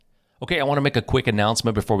Okay, I want to make a quick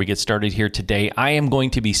announcement before we get started here today. I am going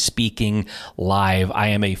to be speaking live. I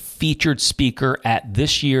am a featured speaker at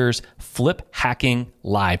this year's Flip Hacking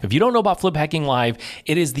Live. If you don't know about Flip Hacking Live,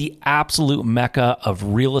 it is the absolute mecca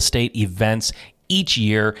of real estate events each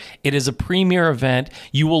year. It is a premier event.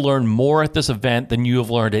 You will learn more at this event than you have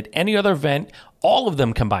learned at any other event. All of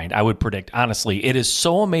them combined, I would predict, honestly. It is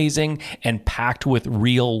so amazing and packed with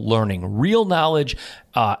real learning, real knowledge,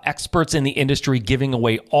 experts in the industry giving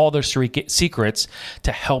away all their secrets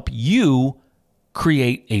to help you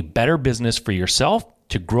create a better business for yourself,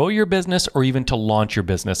 to grow your business, or even to launch your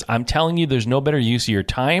business. I'm telling you, there's no better use of your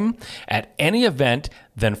time at any event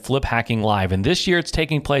than Flip Hacking Live. And this year it's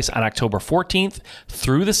taking place on October 14th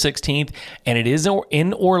through the 16th, and it is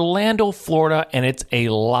in Orlando, Florida, and it's a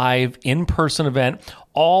live in-person event.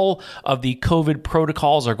 All of the COVID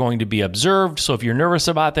protocols are going to be observed. So if you're nervous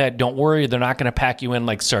about that, don't worry. They're not going to pack you in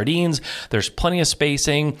like sardines. There's plenty of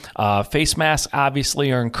spacing. Face masks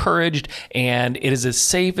obviously are encouraged, and it is as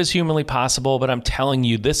safe as humanly possible. But I'm telling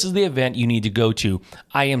you, this is the event you need to go to.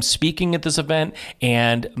 I am speaking at this event,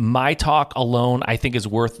 and my talk alone, I think, is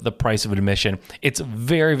worth the price of admission. It's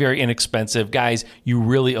very, very inexpensive. Guys, you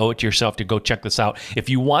really owe it to yourself to go check this out. If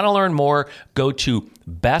you want to learn more, go to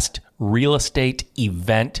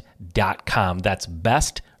bestrealestateevent.com. That's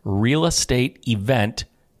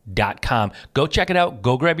bestrealestateevent.com. Go check it out.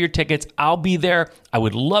 Go grab your tickets. I'll be there. I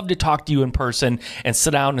would love to talk to you in person and sit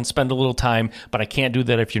down and spend a little time, but I can't do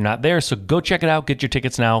that if you're not there. So go check it out. Get your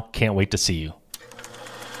tickets now. Can't wait to see you.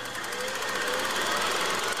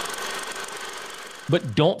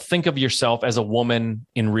 But don't think of yourself as a woman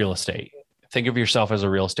in real estate. Think of yourself as a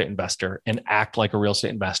real estate investor and act like a real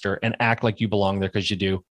estate investor and act like you belong there because you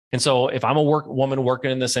do. And so if I'm a woman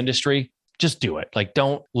working in this industry, just do it. Like,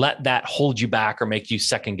 don't let that hold you back or make you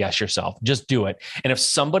second guess yourself. Just do it. And if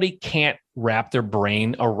somebody can't wrap their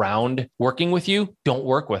brain around working with you, don't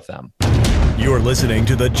work with them. You're listening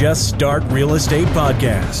to the Just Start Real Estate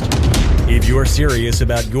Podcast. If you're serious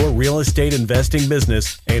about your real estate investing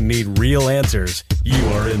business and need real answers, you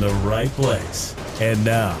are in the right place. And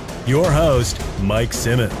now, your host, Mike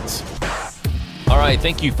Simmons. All right,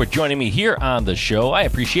 thank you for joining me here on the show. I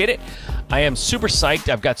appreciate it. I am super psyched.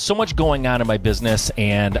 I've got so much going on in my business,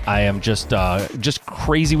 and I am just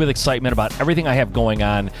crazy with excitement about everything I have going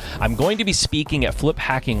on. I'm going to be speaking at Flip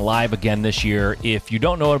Hacking Live again this year. If you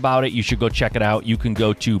don't know about it, you should go check it out. You can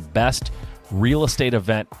go to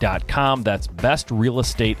bestrealestateevent.com. That's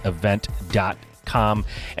bestrealestateevent.com.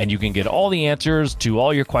 And you can get all the answers to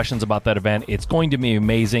all your questions about that event. It's going to be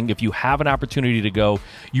amazing. If you have an opportunity to go,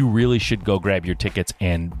 you really should go grab your tickets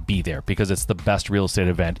and be there because it's the best real estate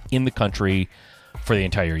event in the country for the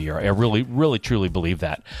entire year. I really, really, truly believe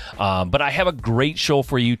that. But I have a great show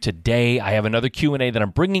for you today. I have another Q&A that I'm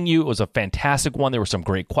bringing you. It was a fantastic one. There were some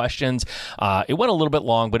great questions. It went a little bit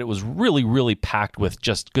long, but it was really, really packed with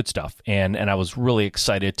just good stuff. And I was really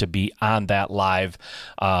excited to be on that live.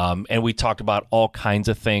 And we talked about all kinds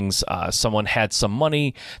of things. Someone had some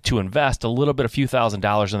money to invest, a few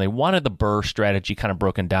 $1,000s, and they wanted the BRRRR strategy kind of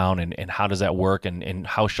broken down and how does that work and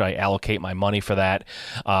how should I allocate my money for that.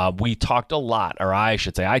 We talked a lot, or I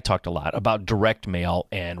should say I talked a lot about direct mail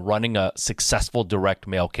and running a successful direct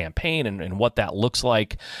mail campaign and what that looks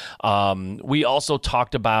like. We also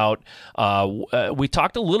talked about, we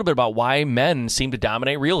talked a little bit about why men seem to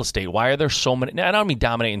dominate real estate. Why are there so many, I don't mean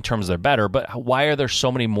dominate in terms of they're better, but why are there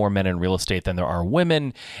so many more men in real estate than there are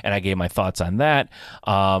women? And I gave my thoughts on that.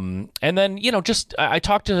 And then, I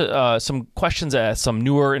talked to some questions that some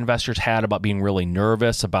newer investors had about being really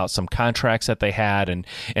nervous about some contracts that they had and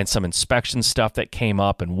some inspection stuff that came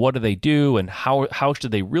up and what do they do and how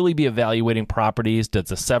should they really be evaluating properties? Does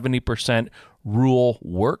the 70% rule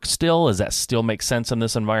work still? Does that still make sense in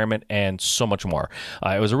this environment? And so much more.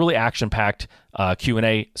 It was a really action-packed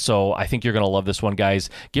Q&A, so I think you're going to love this one, guys.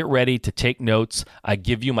 Get ready to take notes. I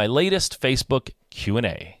give you my latest Facebook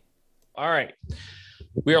Q&A. All right.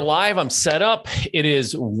 We are live. I'm set up. It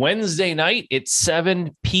is Wednesday night. It's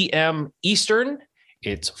 7 p.m. Eastern.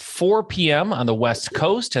 It's 4 p.m. on the West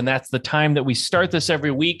Coast, and that's the time that we start this every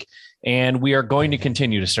week, and we are going to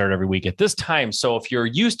continue to start every week at this time. So if you're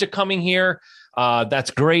used to coming here, that's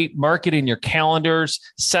great. Mark it in your calendars.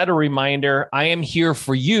 Set a reminder. I am here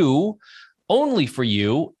for you, only for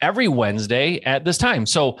you, every Wednesday at this time.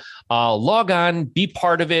 So log on, be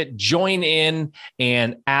part of it, join in,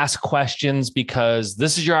 and ask questions because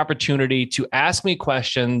this is your opportunity to ask me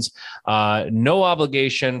questions. No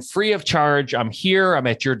obligation, free of charge. I'm here. I'm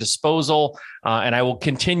at your disposal, and I will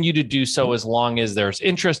continue to do so as long as there's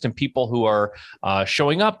interest in people who are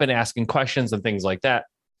showing up and asking questions and things like that.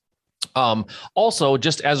 Also,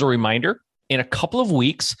 just as a reminder, in a couple of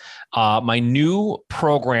weeks, my new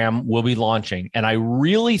program will be launching. And I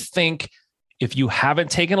really think if you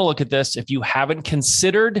haven't taken a look at this, if you haven't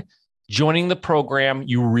considered joining the program,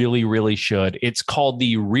 you really, really should. It's called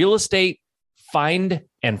the Real Estate Find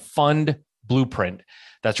and Fund Blueprint.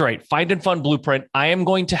 That's right. Find and Fund Blueprint. I am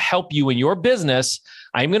going to help you in your business.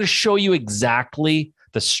 I'm going to show you exactly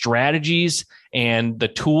the strategies and the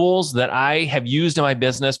tools that I have used in my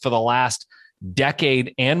business for the last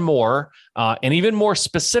decade and more, and even more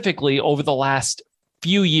specifically over the last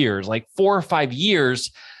few years, like 4 or 5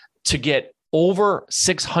 years, to get over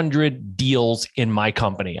 600 deals in my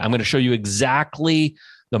company. I'm going to show you exactly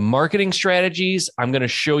the marketing strategies. I'm going to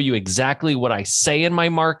show you exactly what I say in my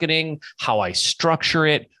marketing, how I structure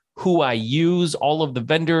it, who I use, all of the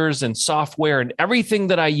vendors and software and everything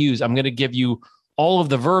that I use. I'm going to give you all of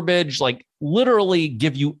the verbiage, like literally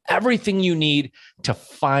give you everything you need to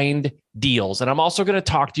find deals. And I'm also going to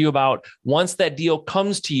talk to you about, once that deal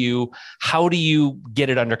comes to you, how do you get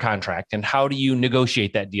it under contract and how do you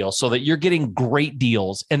negotiate that deal so that you're getting great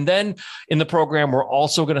deals. And then in the program, we're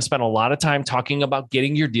also going to spend a lot of time talking about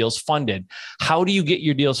getting your deals funded. How do you get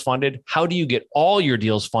your deals funded? How do you get all your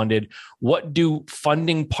deals funded? What do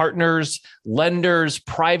funding partners, lenders,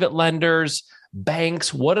 private lenders,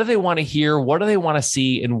 banks, what do they want to hear? What do they want to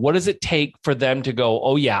see? And what does it take for them to go,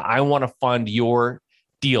 oh yeah, I want to fund your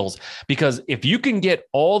deals? Because if you can get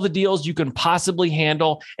all the deals you can possibly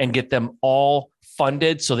handle and get them all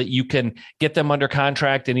funded so that you can get them under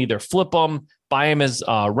contract and either flip them, buy them as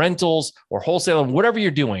rentals or wholesale them, whatever you're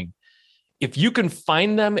doing, if you can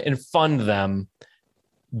find them and fund them,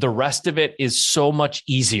 the rest of it is so much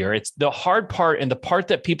easier. It's the hard part and the part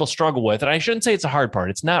that people struggle with. And I shouldn't say it's a hard part.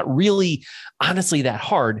 It's not really, honestly, that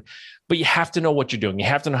hard, but you have to know what you're doing. You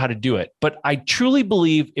have to know how to do it. But I truly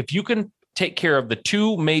believe if you can take care of the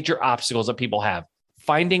two major obstacles that people have,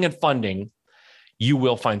 finding and funding, you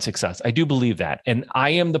will find success. I do believe that. And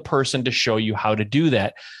I am the person to show you how to do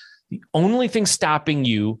that. The only thing stopping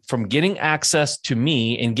you from getting access to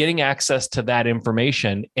me and getting access to that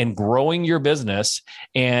information and growing your business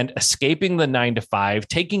and escaping the 9-to-5,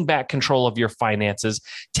 taking back control of your finances,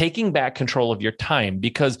 taking back control of your time,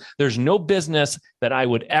 because there's no business that I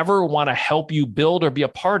would ever want to help you build or be a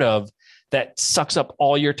part of that sucks up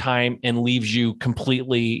all your time and leaves you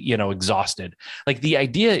completely, exhausted. Like, the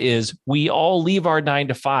idea is we all leave our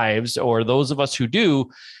 9-to-5s, or those of us who do,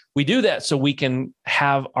 we do that so we can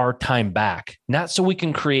have our time back, not so we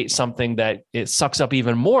can create something that it sucks up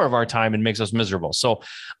even more of our time and makes us miserable. So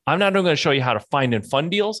I'm not only going to show you how to find and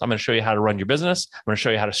fund deals. I'm going to show you how to run your business. I'm going to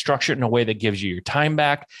show you how to structure it in a way that gives you your time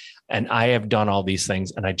back. And I have done all these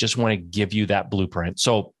things, and I just want to give you that blueprint.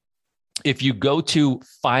 So if you go to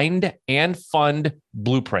Find and Fund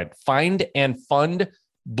Blueprint,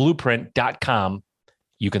 findandfundblueprint.com,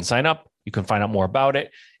 you can sign up. You can find out more about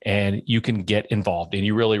it and you can get involved, and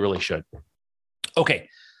you really, really should. Okay.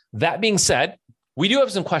 That being said, we do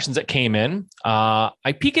have some questions that came in.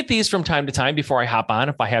 I peek at these from time to time before I hop on,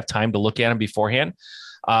 if I have time to look at them beforehand.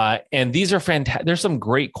 And these are fantastic. There's some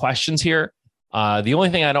great questions here. The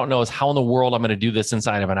only thing I don't know is how in the world I'm going to do this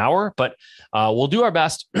inside of an hour, but we'll do our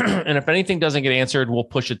best. And if anything doesn't get answered, we'll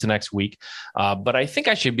push it to next week. But I think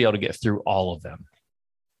I should be able to get through all of them.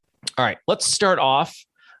 All right, let's start off.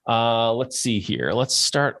 Let's see here. Let's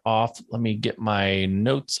start off. Let me get my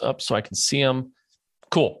notes up so I can see them.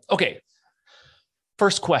 Cool. Okay.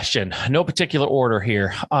 First question, no particular order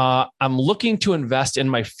here. I'm looking to invest in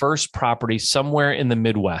my first property somewhere in the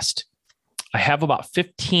Midwest. I have about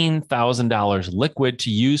 $15,000 liquid to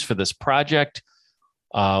use for this project.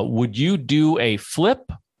 Would you do a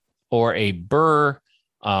flip or a BRRRR?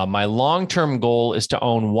 My long-term goal is to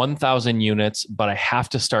own 1,000 units, but I have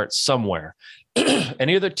to start somewhere.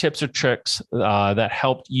 Any other tips or tricks that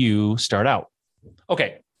helped you start out?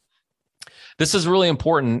 Okay. This is really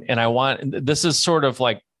important. And this is sort of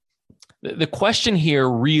like the question here,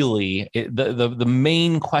 really, the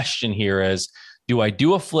main question here is, do I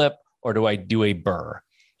do a flip or do I do a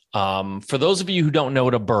BRRRR? For those of you who don't know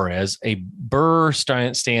what a BRRRR is, a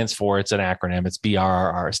BRRRR stands for, it's an acronym, it's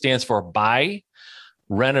BRRR. It stands for buy,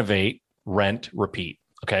 renovate, rent, repeat.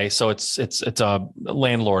 Okay. So it's a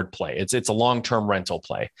landlord play. It's a long-term rental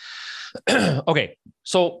play. Okay.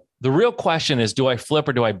 So the real question is, do I flip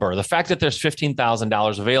or do I BRRRR? The fact that there's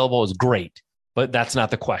 $15,000 available is great, but that's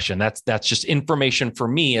not the question. That's just information for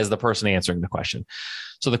me as the person answering the question.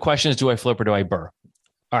 So the question is, do I flip or do I BRRRR?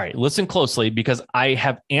 All right. Listen closely, because I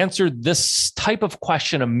have answered this type of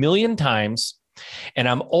question a million times, and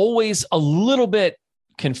I'm always a little bit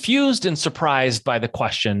confused and surprised by the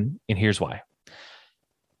question. And here's why.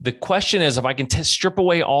 The question is, if I can strip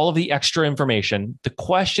away all of the extra information, the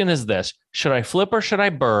question is this: should I flip or should I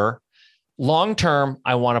burr? Long-term,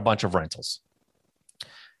 I want a bunch of rentals.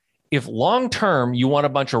 If long-term you want a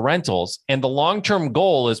bunch of rentals and the long-term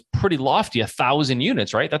goal is pretty lofty, 1,000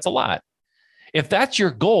 units, right? That's a lot. If that's your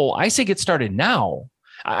goal, I say get started now.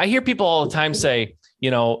 I hear people all the time say,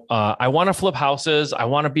 I want to flip houses. I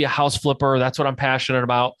want to be a house flipper. That's what I'm passionate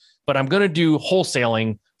about, but I'm going to do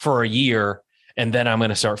wholesaling for a year and then I'm going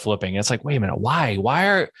to start flipping. It's like, wait a minute, why? Why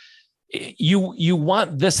are you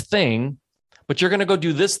want this thing, but you're going to go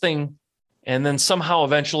do this thing and then somehow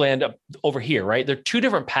eventually end up over here, right? They're two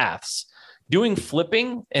different paths. Doing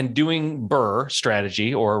flipping and doing burr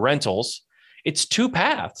strategy or rentals, it's two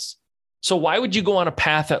paths. So why would you go on a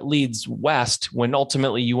path that leads west when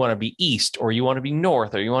ultimately you want to be east or you want to be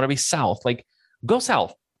north or you want to be south? Like, go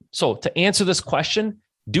south. So to answer this question,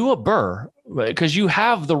 do a burr because you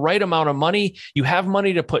have the right amount of money. You have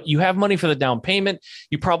money you have money for the down payment.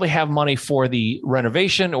 You probably have money for the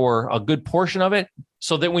renovation or a good portion of it,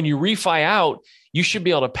 so that when you refi out, you should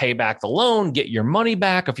be able to pay back the loan, get your money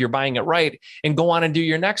back if you're buying it right, and go on and do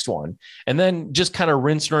your next one. And then just kind of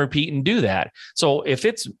rinse and repeat and do that. So if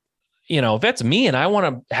it's me and I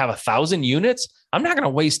want to have 1,000 units, I'm not going to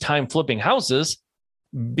waste time flipping houses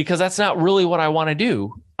because that's not really what I want to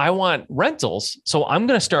do. I want rentals. So I'm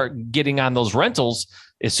going to start getting on those rentals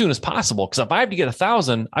as soon as possible. Because if I have to get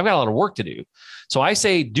 1,000, I've got a lot of work to do. So I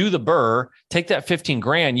say, do the burr, take that 15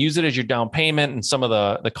 grand, use it as your down payment and some of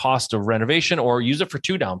the cost of renovation, or use it for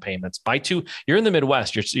 2 down payments. Buy 2. You're in the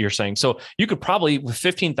Midwest, you're saying. So you could probably, with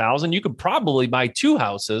 15,000, you could probably buy 2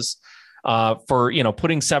 houses for,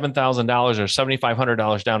 putting $7,000 or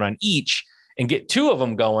 $7,500 down on each and get 2 of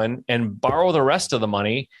them going and borrow the rest of the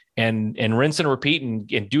money and rinse and repeat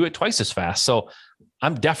and do it twice as fast. So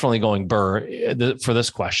I'm definitely going burr for this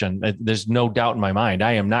question. There's no doubt in my mind.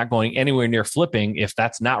 I am not going anywhere near flipping if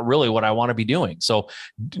that's not really what I want to be doing. So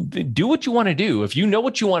do what you want to do. If you know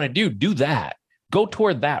what you want to do that. Go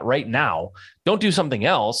toward that right now. Don't do something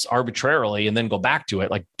else arbitrarily and then go back to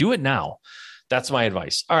it. Like, do it now. That's my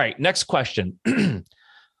advice. All right. Next question. Do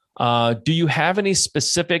you have any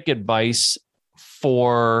specific advice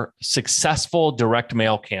for successful direct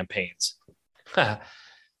mail campaigns?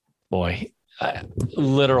 Boy,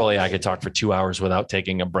 literally, I could talk for 2 hours without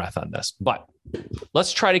taking a breath on this, but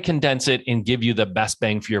let's try to condense it and give you the best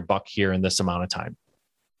bang for your buck here in this amount of time.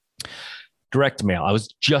 Direct mail. I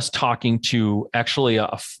was just talking to actually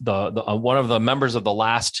one of the members of the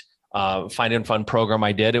last Find and Fund program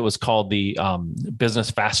I did. It was called the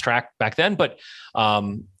Business Fast Track back then, but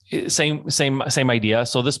same idea.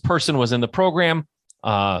 So this person was in the program,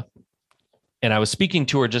 and I was speaking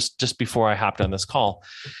to her just before I hopped on this call,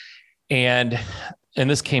 and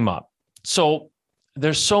this came up. So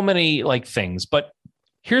there's so many things, but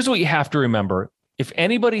here's what you have to remember. If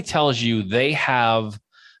anybody tells you they have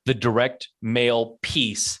the direct mail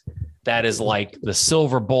piece that is like the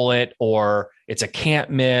silver bullet, or it's a can't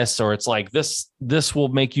miss, or it's like this will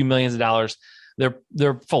make you millions of dollars,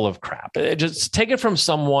 they're full of crap. Just take it from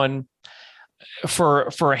someone. For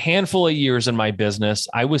a handful of years in my business,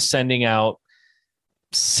 I was sending out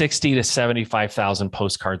 60 to 75,000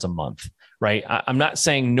 postcards a month, right? I'm not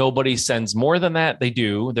saying nobody sends more than that. They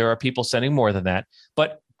do. There are people sending more than that,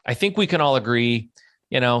 but I think we can all agree,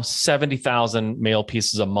 70,000 mail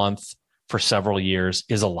pieces a month for several years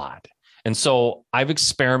is a lot. And so I've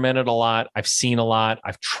experimented a lot. I've seen a lot.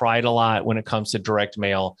 I've tried a lot when it comes to direct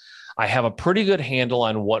mail. I have a pretty good handle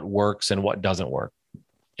on what works and what doesn't work.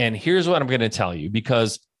 And here's what I'm going to tell you,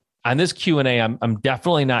 because on this Q&A, I'm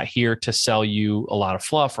definitely not here to sell you a lot of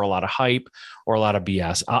fluff or a lot of hype or a lot of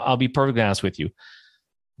BS. I'll be perfectly honest with you.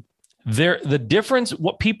 The difference,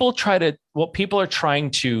 what people are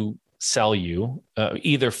trying to sell you,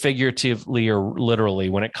 either figuratively or literally,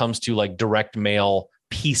 when it comes to direct mail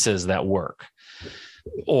pieces that work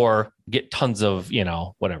or get tons of,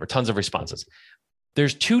 tons of responses.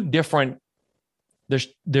 There's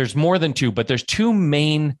more than 2, but there's 2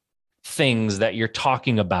 main things that you're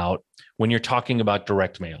talking about when you're talking about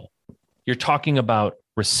direct mail. You're talking about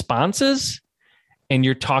responses and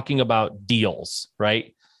you're talking about deals,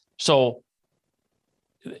 right? So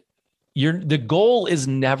the goal is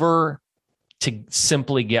never to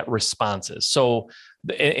simply get responses. So,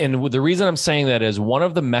 and the reason I'm saying that is one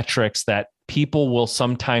of the metrics that people will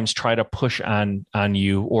sometimes try to push on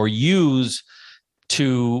you or use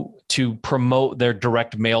to promote their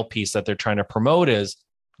direct mail piece that they're trying to promote is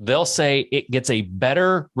they'll say it gets a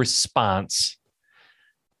better response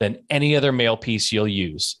than any other mail piece you'll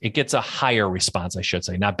use. It gets a higher response, I should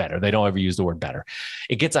say, not better. They don't ever use the word better.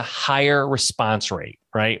 It gets a higher response rate,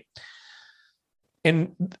 right?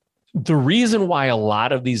 And the reason why a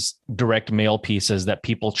lot of these direct mail pieces that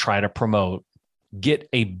people try to promote get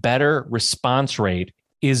a better response rate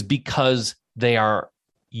is because they are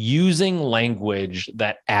using language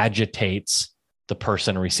that agitates the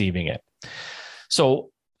person receiving it. So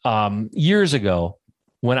years ago,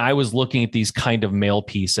 when I was looking at these kind of mail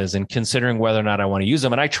pieces and considering whether or not I want to use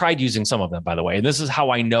them, and I tried using some of them, by the way, and this is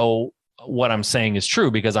how I know what I'm saying is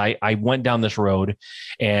true, because I went down this road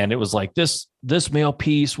and it was like, this mail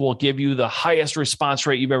piece will give you the highest response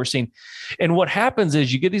rate you've ever seen. And what happens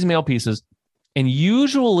is you get these mail pieces and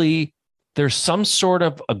usually there's some sort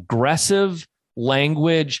of aggressive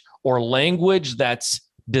language or language that's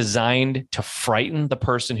designed to frighten the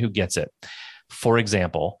person who gets it. For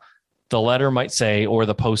example, the letter might say, or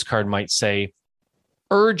the postcard might say,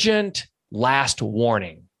 urgent last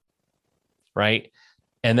warning, right?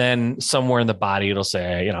 And then somewhere in the body, it'll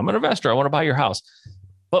say, I'm an investor. I want to buy your house.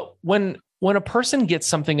 But when a person gets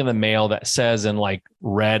something in the mail that says in like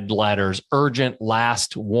red letters, urgent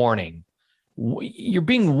last warning, you're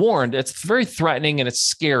being warned. It's very threatening and it's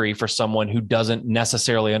scary for someone who doesn't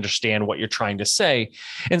necessarily understand what you're trying to say.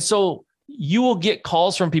 And so you will get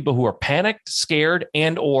calls from people who are panicked, scared,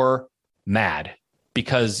 and or mad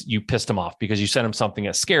because you pissed them off, because you sent them something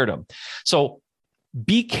that scared them. So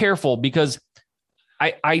be careful, because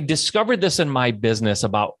I discovered this in my business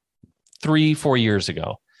about 3-4 years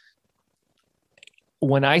ago.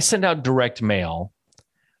 When I send out direct mail,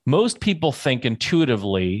 most people think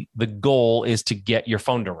intuitively the goal is to get your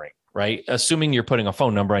phone to ring, right? Assuming you're putting a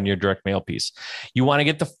phone number on your direct mail piece. You want to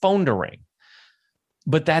get the phone to ring,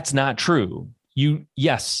 but that's not true.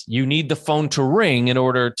 Yes, you need the phone to ring in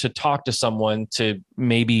order to talk to someone to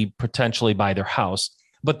maybe potentially buy their house.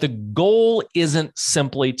 But the goal isn't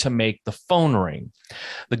simply to make the phone ring.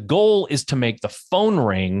 The goal is to make the phone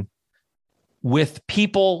ring with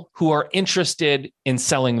people who are interested in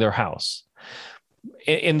selling their house.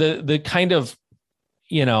 In the kind of,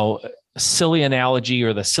 silly analogy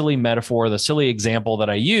or the silly metaphor, the silly example that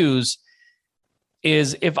I use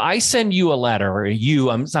is, if I send you a letter, or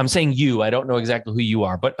I'm saying you, I don't know exactly who you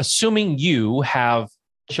are, but assuming you have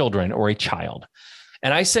children or a child,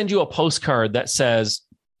 and I send you a postcard that says,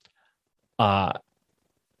 I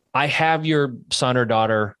have your son or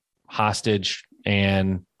daughter hostage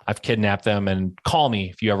and I've kidnapped them, and call me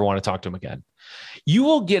if you ever want to talk to them again. You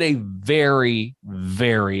will get a very,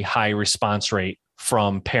 very high response rate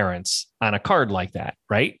from parents on a card like that,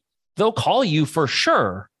 right? They'll call you for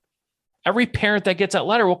sure. Every parent that gets that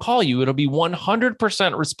letter will call you. It'll be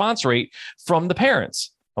 100% response rate from the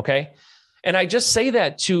parents. Okay. And I just say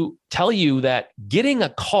that to tell you that getting a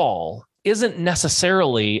call isn't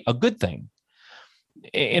necessarily a good thing.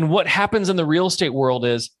 And what happens in the real estate world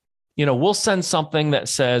is, we'll send something that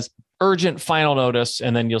says urgent final notice,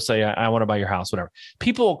 and then you'll say, I want to buy your house, whatever.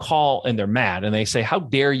 People will call and they're mad and they say, how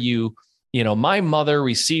dare you? My mother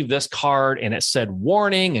received this card and it said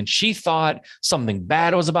warning, and she thought something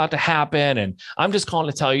bad was about to happen. And I'm just calling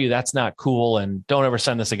to tell you that's not cool, and don't ever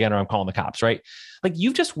send this again or I'm calling the cops, right? Like,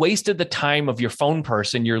 you've just wasted the time of your phone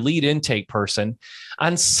person, your lead intake person,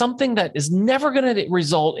 on something that is never going to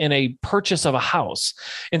result in a purchase of a house.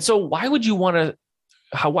 And so why would you want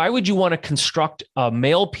to construct a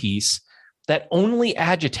mail piece that only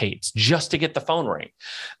agitates just to get the phone ring?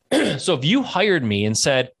 So if you hired me and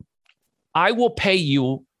said, I will pay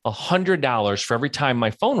you $100 for every time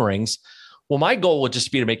my phone rings, well, my goal would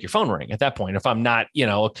just be to make your phone ring at that point. If I'm not,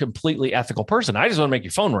 a completely ethical person, I just want to make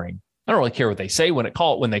your phone ring. I don't really care what they say when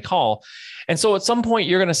they call. And so at some point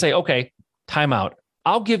you're going to say, okay, time out.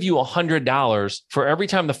 I'll give you $100 for every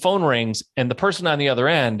time the phone rings and the person on the other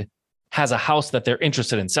end has a house that they're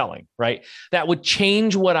interested in selling, right? That would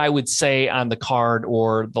change what I would say on the card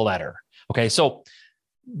or the letter. Okay. So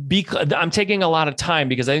I'm taking a lot of time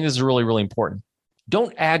because I think this is really, really important.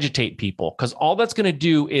 Don't agitate people, because all that's going to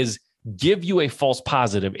do is give you a false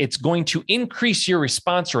positive. It's going to increase your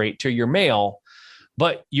response rate to your mail,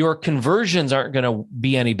 but your conversions aren't going to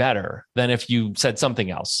be any better than if you said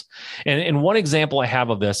something else. And one example I have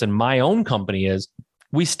of this in my own company is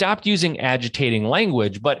we stopped using agitating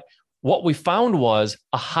language, but what we found was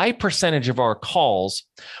a high percentage of our calls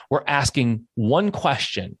were asking one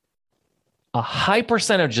question. A high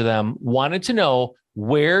percentage of them wanted to know,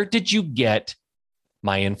 where did you get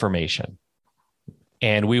my information?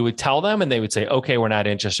 And we would tell them and they would say, okay, we're not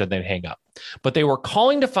interested. They'd hang up. But they were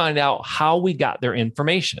calling to find out how we got their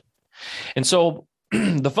information. And so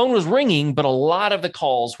the phone was ringing, but a lot of the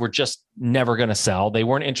calls were just never going to sell. They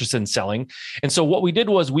weren't interested in selling. And so what we did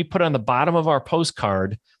was we put on the bottom of our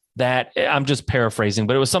postcard that, I'm just paraphrasing,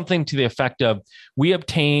 but it was something to the effect of, we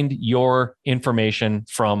obtained your information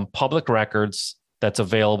from public records that's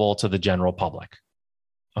available to the general public.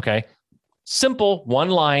 Okay. Simple, one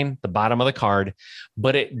line, the bottom of the card,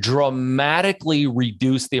 but it dramatically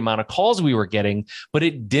reduced the amount of calls we were getting, but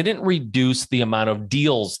it didn't reduce the amount of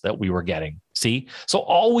deals that we were getting. See? So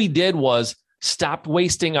all we did was stopped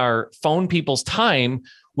wasting our phone people's time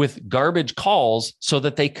with garbage calls so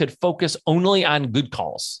that they could focus only on good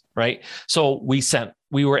calls, right? So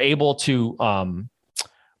we were able to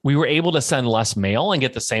send less mail and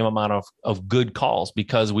get the same amount of good calls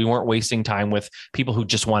because we weren't wasting time with people who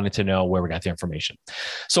just wanted to know where we got the information.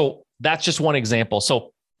 So that's just one example.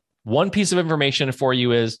 So one piece of information for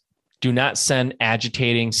you is do not send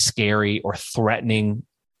agitating, scary, or threatening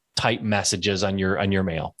type messages on your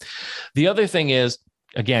mail. The other thing is,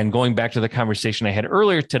 again, going back to the conversation I had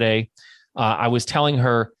earlier today, I was telling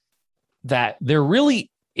her that there really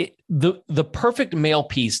the perfect mail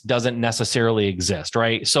piece doesn't necessarily exist,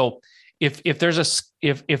 right? So if there's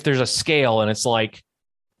a scale and it's like,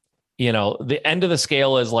 the end of the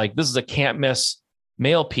scale is like, this is a can't miss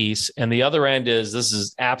mail piece, and the other end is this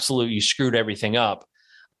is absolute, you screwed everything up.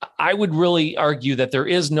 I would really argue that there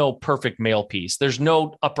is no perfect mail piece. There's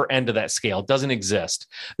no upper end of that scale. It doesn't exist.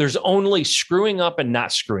 There's only screwing up and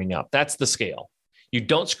not screwing up. That's the scale. You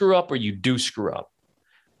don't screw up or you do screw up.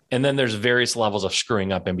 And then there's various levels of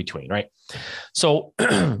screwing up in between, right? So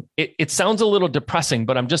it sounds a little depressing,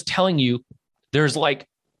 but I'm just telling you, there's like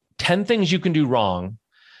 10 things you can do wrong,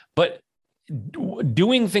 but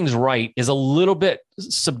doing things right is a little bit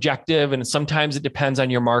subjective. And sometimes it depends on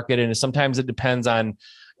your market. And sometimes it depends on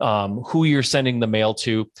who you're sending the mail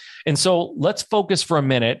to. And so let's focus for a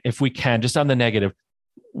minute, if we can, just on the negative.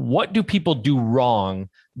 What do people do wrong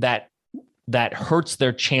that hurts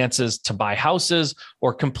their chances to buy houses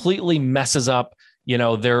or completely messes up,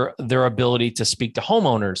 their ability to speak to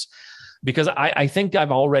homeowners? Because I think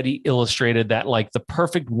I've already illustrated that like the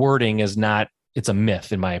perfect wording is not, it's a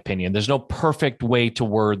myth in my opinion. There's no perfect way to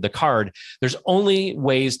word the card. There's only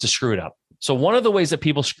ways to screw it up. So one of the ways that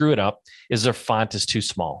people screw it up is their font is too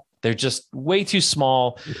small. They're just way too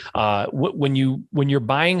small. When you're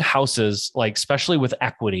buying houses, like especially with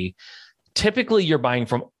equity, typically you're buying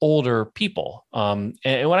from older people. And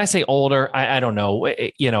when I say older, I don't know,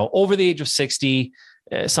 over the age of 60,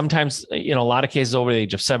 sometimes, a lot of cases over the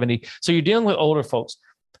age of 70. So you're dealing with older folks.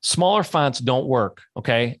 Smaller fonts don't work.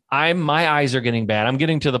 Okay. My eyes are getting bad. I'm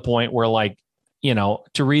getting to the point where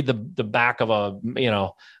to read the back of a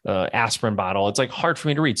aspirin bottle, it's like hard for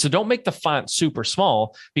me to read. So don't make the font super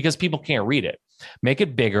small because people can't read it. Make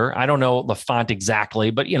it bigger. I don't know the font exactly,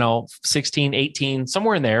 but 16, 18,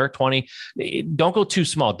 somewhere in there, 20. Don't go too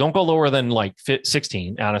small. Don't go lower than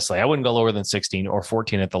 16. Honestly, I wouldn't go lower than 16 or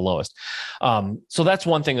 14 at the lowest. So that's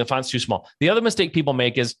one thing. The font's too small. The other mistake people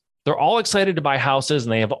make is they're all excited to buy houses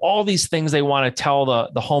and they have all these things they want to tell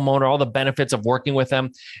the homeowner, all the benefits of working with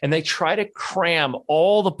them. And they try to cram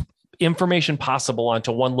all the information possible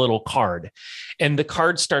onto one little card. And the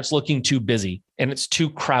card starts looking too busy and it's too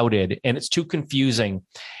crowded and it's too confusing.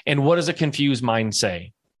 And what does a confused mind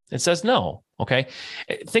say? It says no. Okay.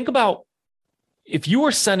 Think about if you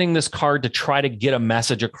were sending this card to try to get a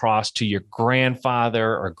message across to your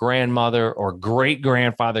grandfather or grandmother or great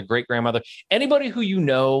grandfather, great grandmother, anybody who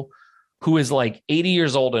who is like 80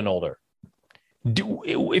 years old and older.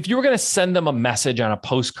 If you were going to send them a message on a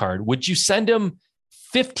postcard, would you send them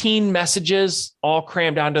 15 messages all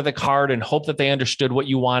crammed onto the card and hope that they understood what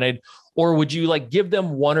you wanted? Or would you give them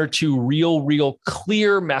one or two real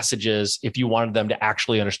clear messages if you wanted them to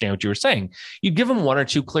actually understand what you were saying? You'd give them one or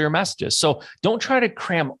two clear messages. So don't try to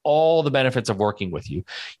cram all the benefits of working with you.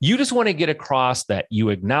 You just want to get across that you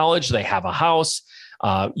acknowledge they have a house,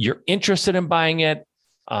 you're interested in buying it.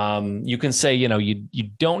 You can say, you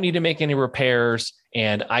don't need to make any repairs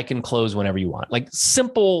and I can close whenever you want.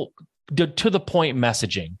 Simple to the point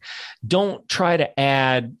messaging. Don't try to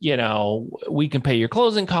add, we can pay your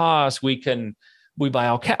closing costs. We buy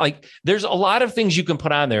all cash. There's a lot of things you can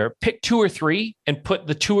put on there. Pick two or three and put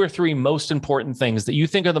the two or three most important things that you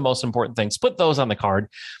think are the most important things. Put those on the card.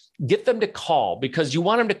 Get them to call because you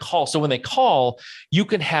want them to call. So when they call, you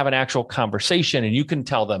can have an actual conversation and you can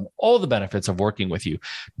tell them all the benefits of working with you.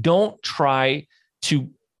 Don't try to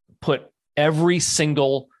put every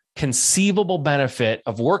single conceivable benefit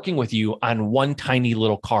of working with you on one tiny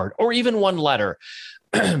little card or even one letter,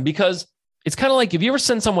 because it's kind of like if you ever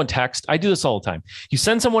send someone text, I do this all the time. You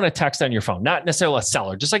send someone a text on your phone, not necessarily a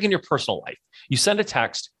seller, just like in your personal life. You send a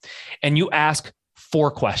text and you ask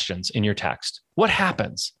 4 questions in your text. What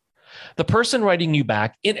happens? The person writing you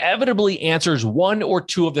back inevitably answers 1 or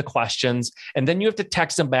 2 of the questions. And then you have to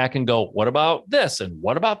text them back and go, what about this? And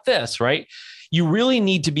what about this? Right? You really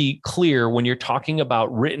need to be clear when you're talking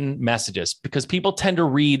about written messages, because people tend to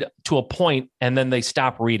read to a point and then they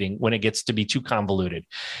stop reading when it gets to be too convoluted.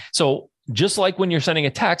 So just like when you're sending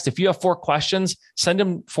a text, if you have 4 questions, send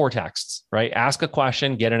them 4 texts, right? Ask a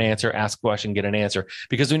question, get an answer, ask a question, get an answer.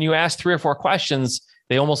 Because when you ask 3 or 4 questions,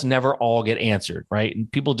 they almost never all get answered, right?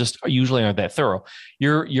 And people just usually aren't that thorough.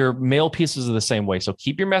 Your mail pieces are the same way. So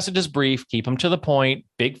keep your messages brief, keep them to the point,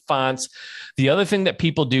 big fonts. The other thing that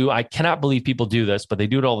people do, I cannot believe people do this, but they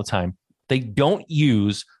do it all the time. They don't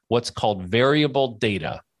use what's called variable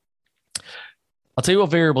data. I'll tell you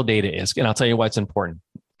what variable data is, and I'll tell you why it's important.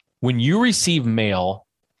 When you receive mail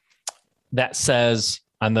that says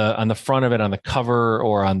on the front of it, on the cover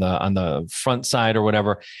or on the front side or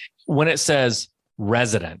whatever, when it says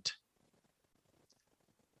resident,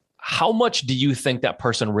 how much do you think that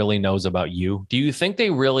person really knows about you? Do you think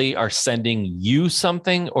they really are sending you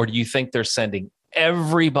something, or do you think they're sending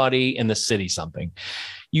everybody in the city something?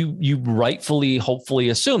 You rightfully, hopefully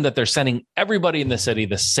assume that they're sending everybody in the city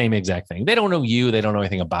the same exact thing. They don't know you. They don't know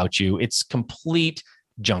anything about you. It's complete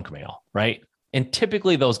junk mail, right? And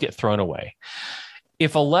typically those get thrown away.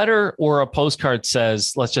 If a letter or a postcard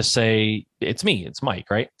says, let's just say it's me, it's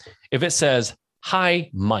Mike, right? If it says, "Hi,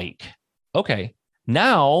 Mike." Okay.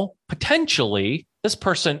 Now, potentially, this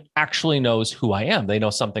person actually knows who I am. They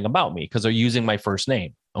know something about me because they're using my first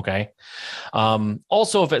name. Okay.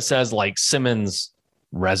 Also, if it says like Simmons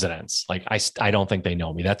residence, like I don't think they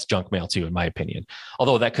know me. That's junk mail too, in my opinion.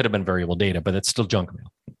 Although that could have been variable data, but it's still junk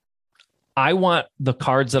mail. I want the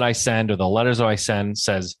cards that I send or the letters that I send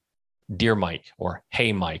says, "Dear Mike," or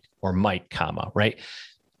 "Hey, Mike," or "Mike, comma," right?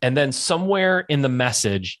 And then somewhere in the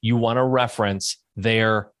message, you want to reference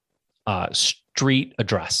their street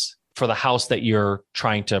address for the house that you're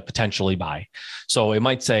trying to potentially buy. So it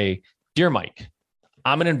might say, "Dear Mike,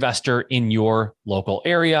 I'm an investor in your local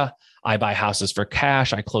area. I buy houses for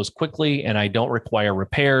cash. I close quickly and I don't require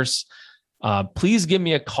repairs. Please give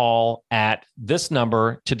me a call at this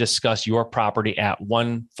number to discuss your property at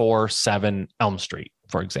 147 Elm Street,"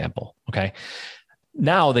 for example. Okay.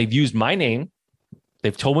 Now they've used my name.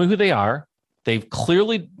 They've told me who they are. They've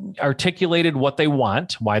clearly articulated what they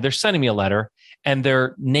want, why they're sending me a letter, and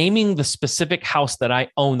they're naming the specific house that I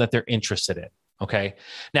own that they're interested in. Okay.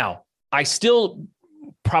 Now, I still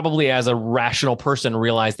probably as a rational person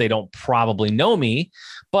realize they don't probably know me,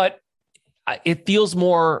 but it feels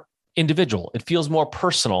more individual. It feels more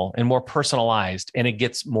personal and more personalized, and it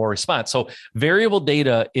gets more response. So variable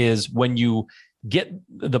data is when you get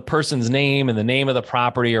the person's name and the name of the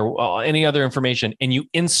property or any other information, and you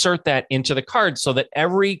insert that into the card so that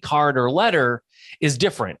every card or letter is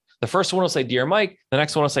different. The first one will say, "Dear Mike." The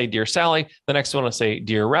next one will say, "Dear Sally." The next one will say,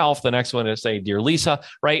 "Dear Ralph." The next one will say, "Dear Lisa,"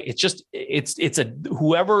 right? It's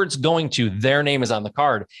whoever it's going to, their name is on the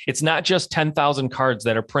card. It's not just 10,000 cards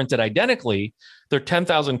that are printed identically. There are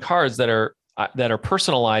 10,000 cards that are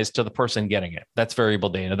personalized to the person getting it. That's variable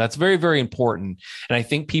data. That's very, very important. And I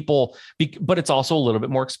think but it's also a little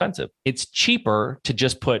bit more expensive. It's cheaper to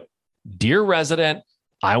just put, "Dear resident,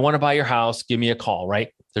 I want to buy your house. Give me a call," right?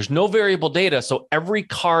 There's no variable data. So every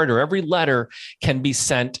card or every letter can be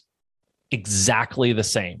sent exactly the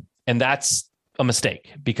same. And that's a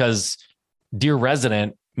mistake, because "Dear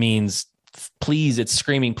resident" means, please, it's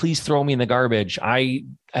screaming, "Please throw me in the garbage. I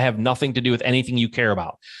have nothing to do with anything you care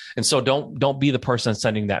about." And so don't be the person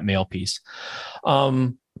sending that mail piece.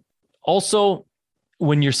 Also,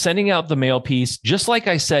 when you're sending out the mail piece, just like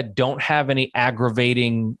I said, don't have any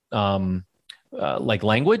aggravating like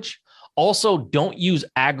language. Also, don't use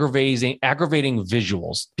aggravating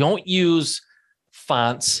visuals. Don't use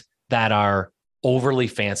fonts that are overly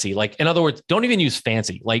fancy. Like, in other words, don't even use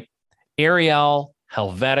fancy, like Arial,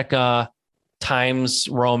 Helvetica, Times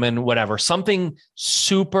Roman, whatever, something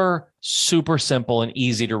super, super simple and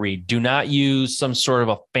easy to read. Do not use some sort of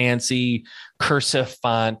a fancy cursive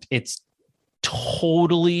font. It's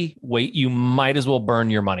totally you might as well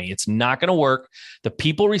burn your money. It's not going to work. The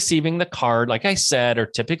people receiving the card, like I said, are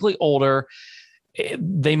typically older.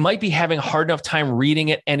 They might be having a hard enough time reading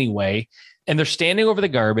it anyway, and they're standing over the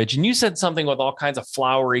garbage. And you said something with all kinds of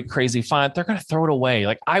flowery, crazy font, they're going to throw it away.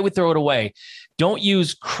 Like, I would throw it away. Don't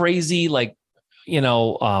use crazy, like,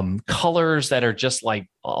 colors that are just like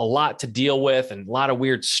a lot to deal with and a lot of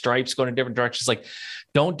weird stripes going in different directions. Like,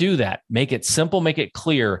 don't do that. Make it simple, make it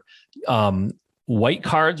clear. White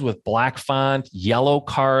cards with black font, yellow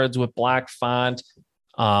cards with black font.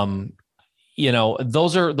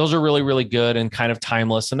 Those are really, really good and kind of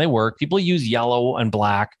timeless, and they work. People use yellow and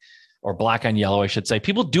black, or black on yellow, I should say.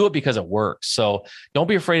 People do it because it works. So don't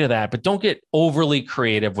be afraid of that, but don't get overly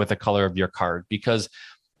creative with the color of your card, because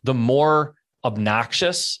the more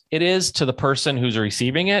obnoxious it is to the person who's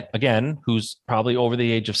receiving it, again, who's probably over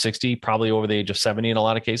the age of 60, probably over the age of 70 in a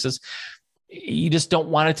lot of cases. You just don't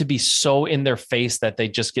want it to be so in their face that they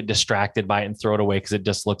just get distracted by it and throw it away because it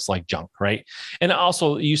just looks like junk, right? And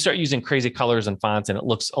also, you start using crazy colors and fonts, and it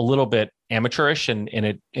looks a little bit amateurish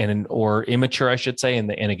or immature, I should say,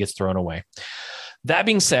 and it gets thrown away. That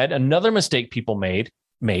being said, another mistake people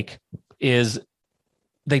make is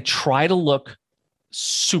they try to look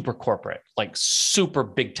super corporate, like super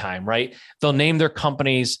big time, right? They'll name their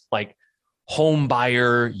companies like Home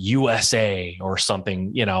Buyer USA or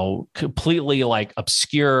something, completely like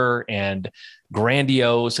obscure and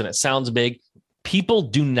grandiose, and it sounds big. People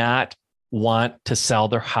do not want to sell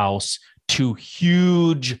their house to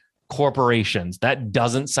huge corporations. That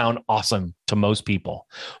doesn't sound awesome to most people.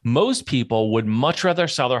 Most people would much rather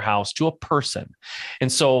sell their house to a person.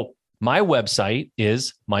 And so my website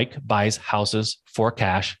is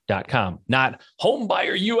MikeBuysHousesForCash.com, not Home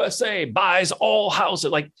Buyer USA buys all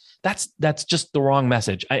houses. Like that's just the wrong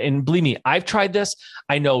message. And believe me, I've tried this.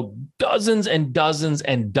 I know dozens and dozens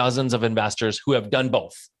and dozens of investors who have done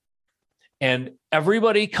both. And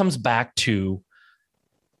everybody comes back to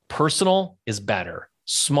personal is better.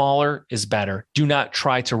 Smaller is better. Do not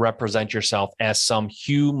try to represent yourself as some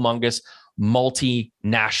humongous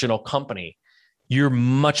multinational company. You're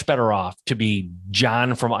much better off to be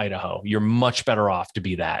John from Idaho. You're much better off to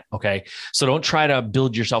be that. Okay. So don't try to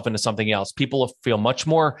build yourself into something else. People feel much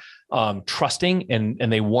more trusting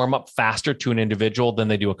and they warm up faster to an individual than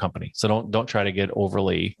they do a company. So don't try to get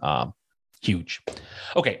overly huge.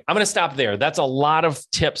 Okay. I'm going to stop there. That's a lot of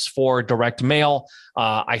tips for direct mail.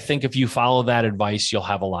 I think if you follow that advice, you'll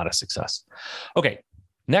have a lot of success. Okay.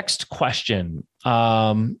 Next question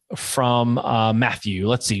from Matthew.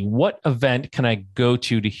 Let's see. What event can I go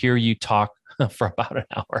to hear you talk for about an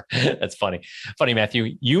hour? That's funny. Funny,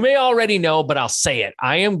 Matthew. You may already know, but I'll say it.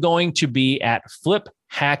 I am going to be at Flip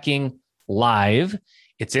Hacking Live.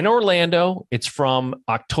 It's in Orlando. It's from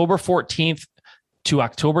October 14th to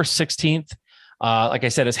October 16th. Like I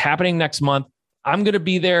said, it's happening next month. I'm going to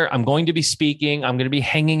be there. I'm going to be speaking. I'm going to be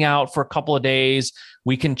hanging out for a couple of days.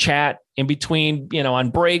 We can chat in between, on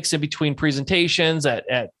breaks, in between presentations,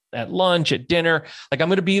 at lunch, at dinner. Like I'm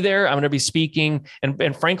going to be there. I'm going to be speaking.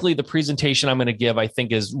 And frankly, the presentation I'm going to give, I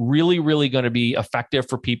think is really, really going to be effective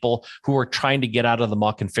for people who are trying to get out of the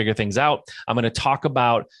muck and figure things out. I'm going to talk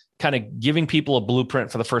about kind of giving people a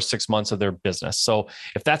blueprint for the first 6 months of their business. So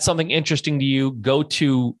if that's something interesting to you, go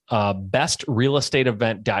to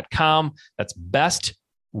bestrealestateevent.com. That's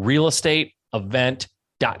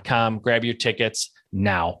bestrealestateevent.com. Grab your tickets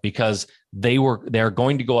now because they're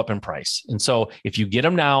going to go up in price. And so if you get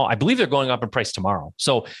them now, I believe they're going up in price tomorrow.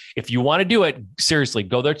 So if you want to do it, seriously,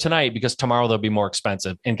 go there tonight because tomorrow they'll be more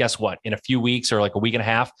expensive. And guess what? In a few weeks or like a week and a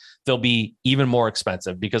half, they'll be even more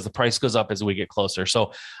expensive because the price goes up as we get closer.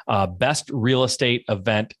 So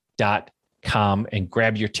bestrealestateevent.com and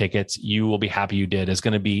grab your tickets. You will be happy you did. It's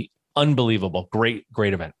going to be unbelievable. Great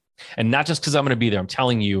event. And not just because I'm going to be there. I'm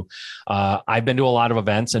telling you, I've been to a lot of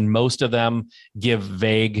events and most of them give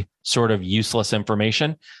vague, sort of useless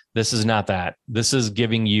information. This is not that. This is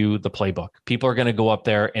giving you the playbook. People are going to go up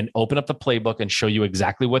there and open up the playbook and show you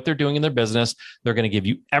exactly what they're doing in their business. They're going to give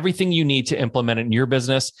you everything you need to implement it in your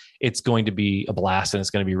business. It's going to be a blast and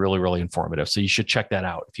it's going to be really, really informative. So you should check that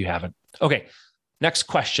out if you haven't. Okay. Next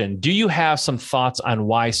question. Do you have some thoughts on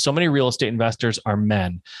why so many real estate investors are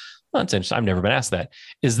men? Well, that's interesting. I've never been asked that.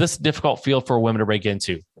 Is this a difficult field for women to break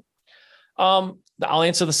into? I'll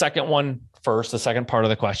answer the second one first, the second part of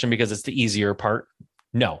the question, because it's the easier part.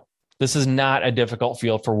 No, this is not a difficult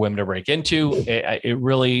field for women to break into. It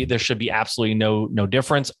really, there should be absolutely no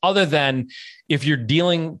difference other than if you're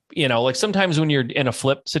dealing, like sometimes when you're in a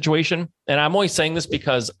flip situation, and I'm always saying this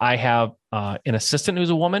because I have an assistant who's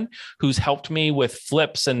a woman who's helped me with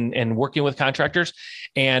flips and working with contractors.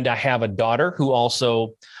 And I have a daughter who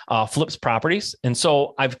also flips properties. And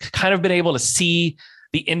so I've kind of been able to see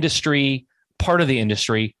the industry, part of the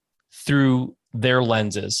industry through their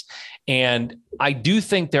lenses. And I do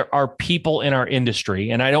think there are people in our industry,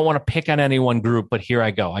 and I don't want to pick on any one group, but here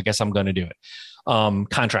I go. I guess I'm going to do it.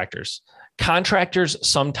 Contractors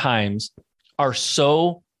sometimes are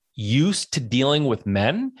so used to dealing with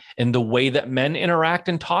men and the way that men interact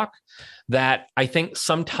and talk that I think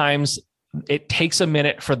sometimes it takes a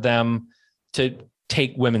minute for them to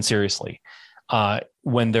take women seriously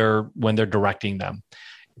when they're directing them.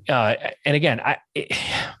 And again,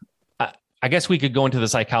 I guess we could go into the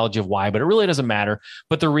psychology of why, but it really doesn't matter.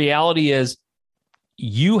 But the reality is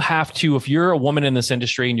you have to, if you're a woman in this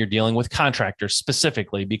industry and you're dealing with contractors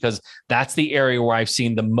specifically, because that's the area where I've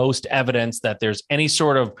seen the most evidence that there's any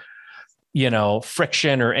sort of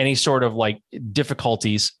friction or any sort of like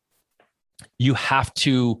difficulties, you have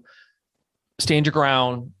to stand your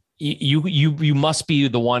ground. You must be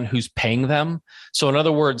the one who's paying them. So in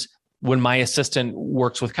other words, when my assistant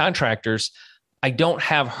works with contractors, I don't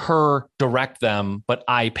have her direct them, but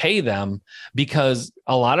I pay them, because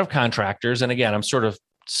a lot of contractors, and again, I'm sort of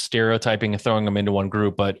stereotyping and throwing them into one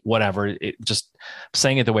group, but whatever, just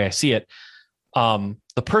saying it the way I see it.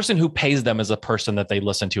 The person who pays them is a person that they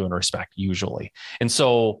listen to and respect usually. And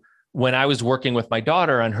so when I was working with my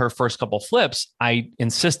daughter on her first couple flips, I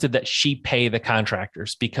insisted that she pay the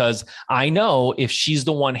contractors, because I know if she's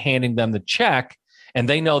the one handing them the check and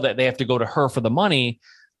they know that they have to go to her for the money,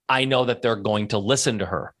 I know that they're going to listen to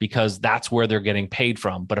her, because that's where they're getting paid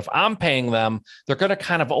from. But if I'm paying them, they're going to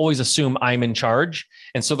kind of always assume I'm in charge.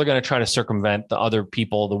 And so they're going to try to circumvent the other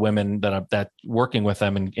people, the women that working with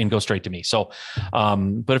them, and go straight to me. So,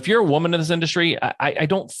 but if you're a woman in this industry, I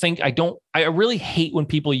really hate when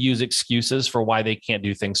people use excuses for why they can't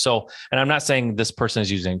do things. So, and I'm not saying this person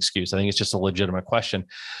is using an excuse. I think it's just a legitimate question,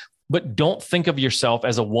 but don't think of yourself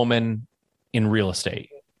as a woman in real estate.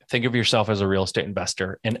 Think of yourself as a real estate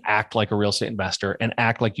investor and act like a real estate investor and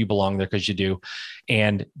act like you belong there, because you do.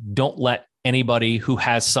 And don't let anybody who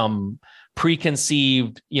has some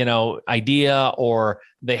preconceived, idea, or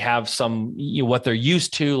they have some, what they're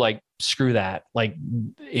used to, like, screw that. Like,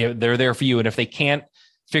 they're there for you. And if they can't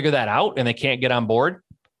figure that out and they can't get on board,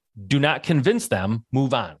 do not convince them,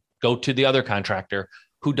 move on, go to the other contractor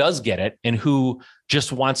who does get it and who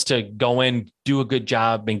just wants to go in, do a good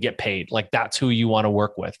job and get paid. Like, that's who you want to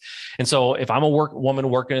work with. And so if I'm a woman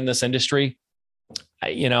working in this industry,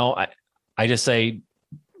 I just say,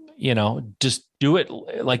 just do it.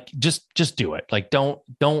 Like, just do it. Like, don't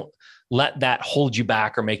let that hold you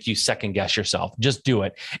back or make you second guess yourself. Just do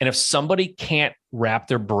it. And if somebody can't wrap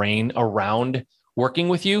their brain around working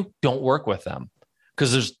with you, don't work with them.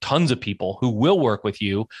 Because there's tons of people who will work with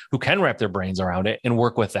you, who can wrap their brains around it, and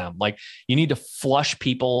work with them. Like, you need to flush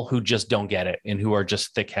people who just don't get it and who are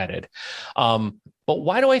just thick-headed. But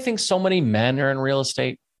why do I think so many men are in real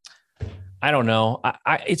estate? I don't know.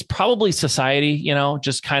 It's probably society,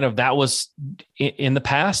 just kind of, that was in the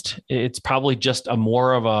past. It's probably just a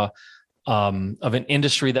more of an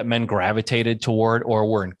industry that men gravitated toward, or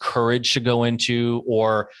were encouraged to go into,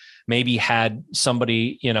 or maybe had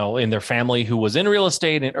somebody, in their family who was in real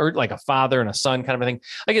estate, or like a father and a son kind of a thing.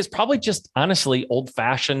 Like, it's probably just honestly old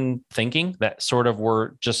fashioned thinking that sort of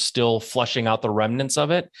we're just still flushing out the remnants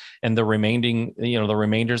of it and the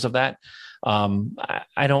remainders of that.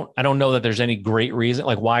 I don't know that there's any great reason.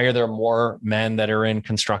 Like, why are there more men that are in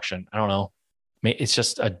construction? I don't know. It's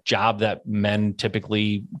just a job that men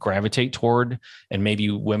typically gravitate toward, and maybe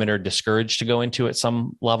women are discouraged to go into at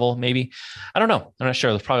some level. Maybe, I don't know. I'm not sure.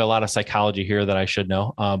 There's probably a lot of psychology here that I should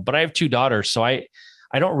know. But I have 2 daughters, so I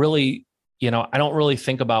don't really, I don't really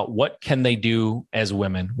think about what can they do as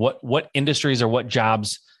women, what industries or what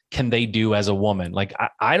jobs can they do as a woman. Like,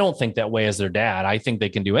 I don't think that way as their dad. I think they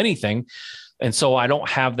can do anything. And so I don't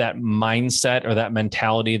have that mindset or that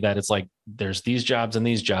mentality that it's like, there's these jobs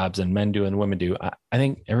and men do and women do. I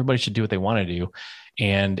think everybody should do what they want to do.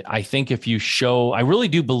 And I think if you show, I really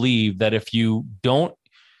do believe that if you don't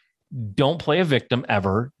play a victim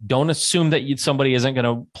ever, don't assume that somebody isn't going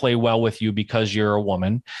to play well with you because you're a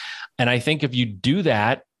woman. And I think if you do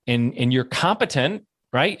that and you're competent,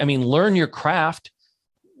 right? I mean, learn your craft.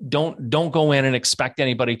 Don't go in and expect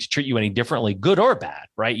anybody to treat you any differently, good or bad,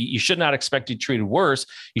 right? You should not expect to be treated worse.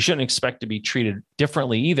 You shouldn't expect to be treated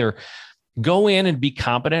differently either. Go in and be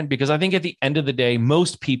competent, because I think at the end of the day,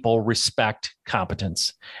 most people respect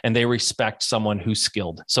competence and they respect someone who's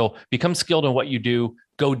skilled. So become skilled in what you do,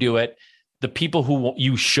 go do it. The people who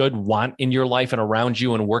you should want in your life and around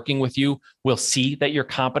you and working with you will see that you're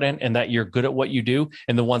competent and that you're good at what you do.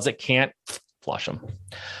 And the ones that can't, flush them.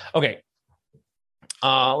 Okay.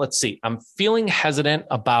 Let's see. I'm feeling hesitant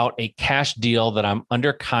about a cash deal that I'm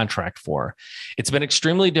under contract for. It's been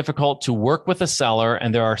extremely difficult to work with a seller,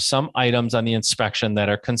 and there are some items on the inspection that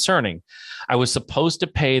are concerning. I was supposed to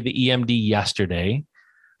pay the EMD yesterday,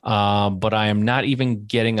 but I am not even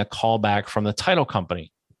getting a call back from the title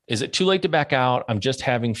company. Is it too late to back out? I'm just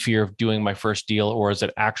having fear of doing my first deal, or is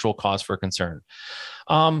it actual cause for concern?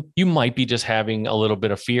 You might be just having a little bit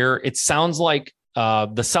of fear. It sounds like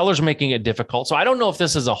the seller's making it difficult. So I don't know if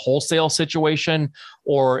this is a wholesale situation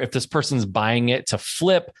or if this person's buying it to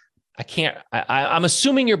flip. I'm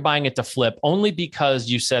assuming you're buying it to flip only because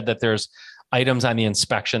you said that there's items on the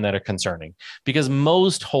inspection that are concerning, because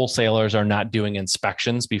most wholesalers are not doing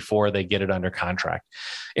inspections before they get it under contract.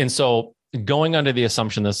 And so going under the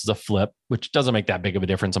assumption this is a flip, which doesn't make that big of a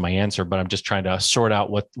difference in my answer, but I'm just trying to sort out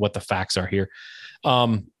what the facts are here.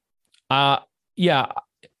 Yeah,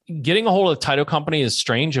 getting a hold of the title company is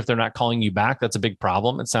strange if they're not calling you back. That's a big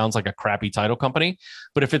problem. It sounds like a crappy title company,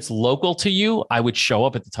 but if it's local to you, I would show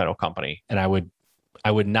up at the title company and I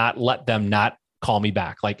would not let them not call me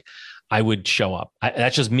back. Like I would show up.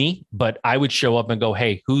 That's just me, but I would show up and go,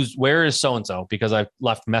 hey, where is so-and-so? Because I've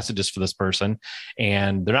left messages for this person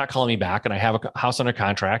and they're not calling me back and I have a house under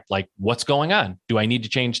contract. Like what's going on? Do I need to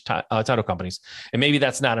change title companies? And maybe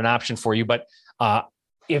that's not an option for you, but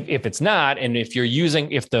if it's not, and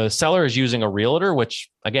if the seller is using a realtor, which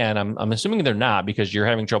again, I'm assuming they're not because you're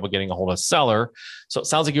having trouble getting a hold of a seller. So it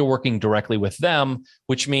sounds like you're working directly with them,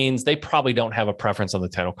 which means they probably don't have a preference on the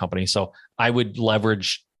title company. So I would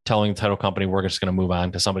leverage telling the title company, we're just going to move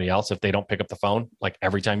on to somebody else if they don't pick up the phone, like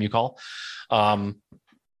every time you call.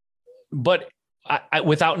 But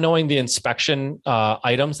without knowing the inspection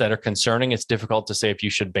items that are concerning, it's difficult to say if you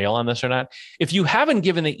should bail on this or not. If you haven't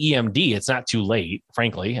given the EMD, it's not too late,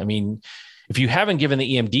 frankly. I mean, if you haven't given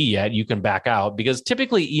the EMD yet, you can back out because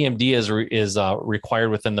typically EMD is required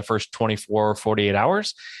within the first 24 or 48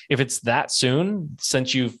 hours. If it's that soon,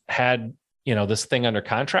 since you've had this thing under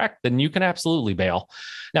contract, then you can absolutely bail.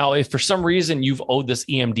 Now, if for some reason you've owed this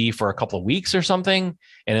EMD for a couple of weeks or something,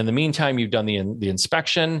 and in the meantime, you've done the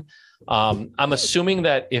inspection, I'm assuming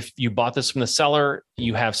that if you bought this from the seller,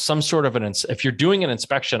 you have some sort of if you're doing an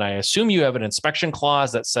inspection, I assume you have an inspection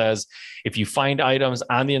clause that says if you find items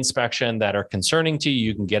on the inspection that are concerning to you,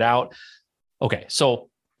 you can get out. Okay. So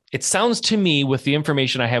it sounds to me with the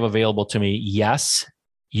information I have available to me, yes,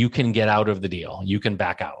 you can get out of the deal. You can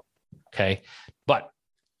back out. Okay. But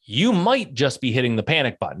you might just be hitting the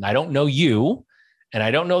panic button. I don't know you, and I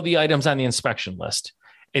don't know the items on the inspection list.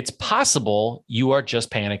 It's possible you are just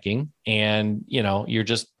panicking and, you're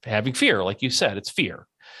just having fear. Like you said, it's fear.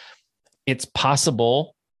 It's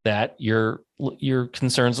possible that your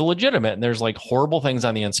concerns are legitimate and there's like horrible things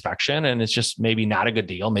on the inspection and it's just maybe not a good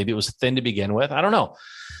deal. Maybe it was thin to begin with. I don't know.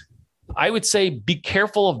 I would say be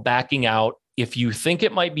careful of backing out. If you think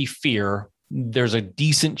it might be fear, there's a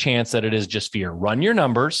decent chance that it is just fear. Run your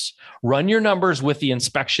numbers with the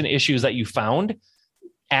inspection issues that you found.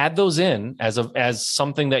 Add those in as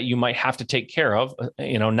something that you might have to take care of,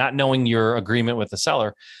 not knowing your agreement with the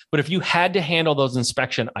seller. But if you had to handle those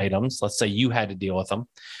inspection items, let's say you had to deal with them,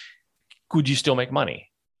 could you still make money?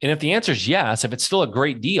 And if the answer is yes, if it's still a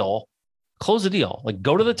great deal, close the deal. Like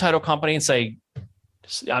go to the title company and say,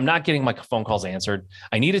 I'm not getting my phone calls answered.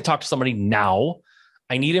 I need to talk to somebody now.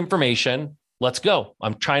 I need information. Let's go.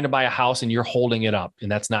 I'm trying to buy a house and you're holding it up.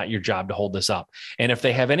 And that's not your job to hold this up. And if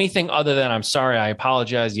they have anything other than I'm sorry, I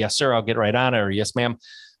apologize. Yes, sir. I'll get right on it. Or yes, ma'am.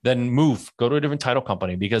 Then move, go to a different title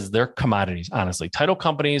company because they're commodities. Honestly, title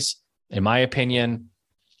companies, in my opinion,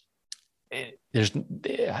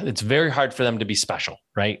 it's very hard for them to be special,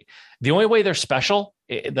 right? The only way they're special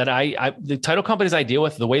the title companies I deal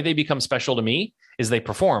with, the way they become special to me is they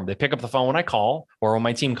perform. They pick up the phone when I call or when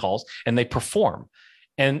my team calls and they perform.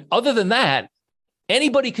 And other than that,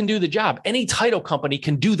 anybody can do the job. Any title company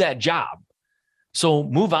can do that job. So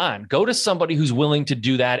move on, go to somebody who's willing to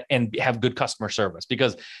do that and have good customer service,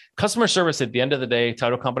 because customer service at the end of the day,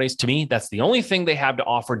 title companies, to me, that's the only thing they have to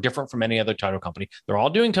offer different from any other title company. They're all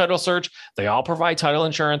doing title search. They all provide title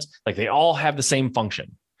insurance. Like they all have the same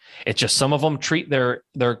function. It's just some of them treat their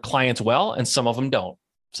clients well and some of them don't.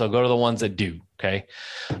 So go to the ones that do. Okay.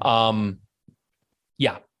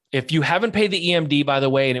 Yeah. If you haven't paid the EMD, by the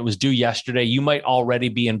way, and it was due yesterday, you might already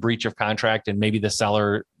be in breach of contract and maybe the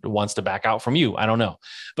seller wants to back out from you. I don't know,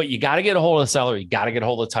 but you got to get a hold of the seller. You got to get a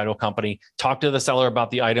hold of the title company, talk to the seller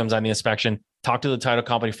about the items on the inspection, talk to the title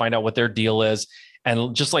company, find out what their deal is,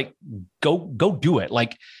 and just like, go do it.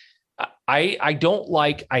 Like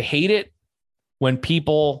I hate it when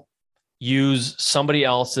people use somebody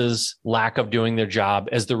else's lack of doing their job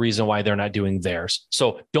as the reason why they're not doing theirs.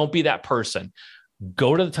 So don't be that person.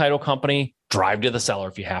 Go to the title company, drive to the seller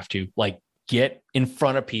if you have to, like get in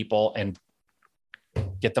front of people and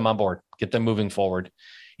get them on board, get them moving forward.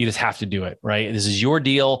 You just have to do it, right? This is your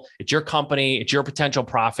deal. It's your company. It's your potential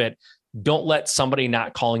profit. Don't let somebody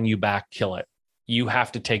not calling you back kill it. You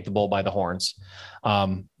have to take the bull by the horns.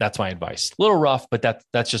 That's my advice. A little rough, but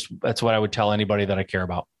that's what I would tell anybody that I care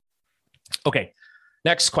about. Okay.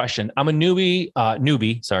 Next question. I'm a newbie,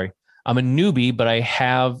 but I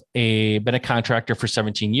have been a contractor for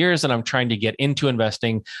 17 years and I'm trying to get into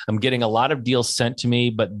investing. I'm getting a lot of deals sent to me,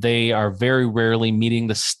 but they are very rarely meeting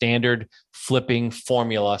the standard flipping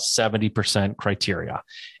formula 70% criteria.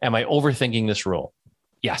 Am I overthinking this rule?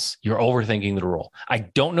 Yes, you're overthinking the rule. I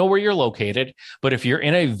don't know where you're located, but if you're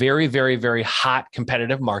in a very, very, very hot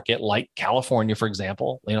competitive market like California, for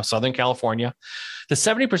example, Southern California, the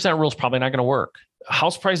 70% rule is probably not going to work.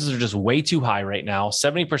 House prices are just way too high right now.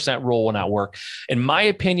 70% rule will not work. In my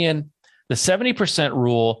opinion, the 70%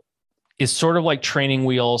 rule is sort of like training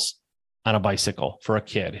wheels on a bicycle for a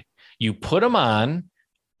kid. You put them on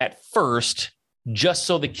at first just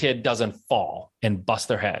so the kid doesn't fall and bust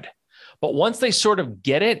their head. But once they sort of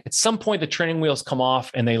get it, at some point, the training wheels come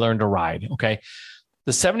off and they learn to ride. Okay.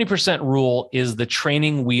 The 70% rule is the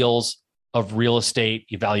training wheels of real estate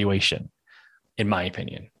evaluation, in my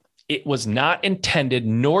opinion. It was not intended,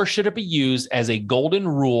 nor should it be used as a golden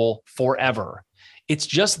rule forever. It's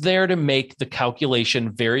just there to make the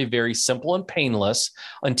calculation very, very simple and painless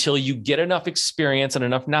until you get enough experience and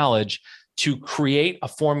enough knowledge to create a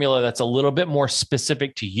formula that's a little bit more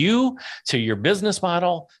specific to you, to your business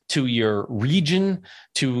model, to your region,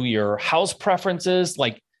 to your house preferences.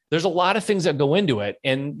 Like, there's a lot of things that go into it.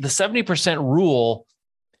 And the 70% rule,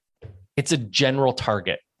 it's a general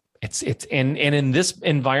target. It's in this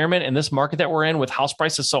environment, in this market that we're in with house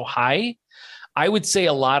prices so high, I would say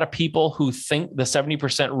a lot of people who think the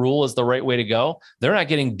 70% rule is the right way to go, they're not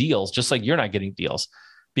getting deals, just like you're not getting deals.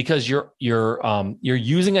 Because you're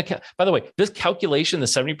using by the way, this calculation, the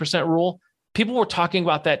 70% rule, people were talking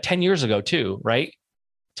about that 10 years ago too, right?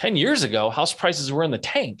 10 years ago, house prices were in the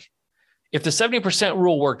tank. If the 70%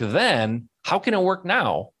 rule worked then, how can it work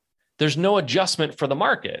now? There's no adjustment for the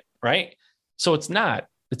market, right? So it's not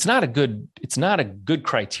a good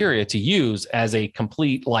criteria to use as a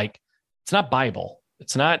complete, it's not Bible.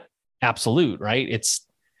 It's not absolute, right? It's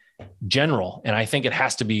general. And I think it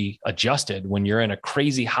has to be adjusted when you're in a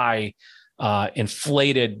crazy high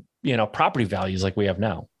inflated, property values like we have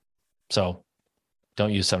now. So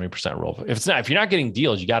don't use 70% rule. If you're not getting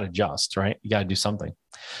deals, you got to adjust, right? You got to do something.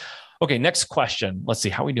 Okay. Next question. Let's see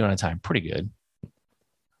how we doing on time. Pretty good.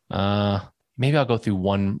 Maybe I'll go through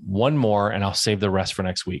one more and I'll save the rest for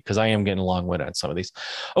next week because I am getting long-winded on some of these.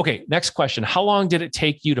 Okay, next question. How long did it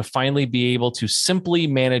take you to finally be able to simply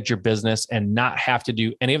manage your business and not have to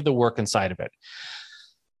do any of the work inside of it?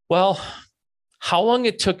 Well, how long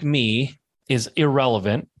it took me is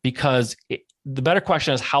irrelevant because the better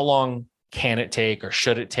question is how long can it take or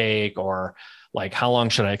should it take or how long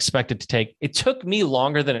should I expect it to take? It took me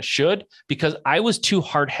longer than it should because I was too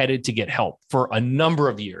hard-headed to get help for a number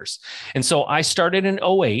of years. And so I started in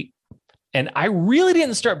 2008 and I really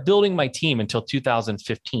didn't start building my team until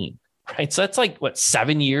 2015, right? So that's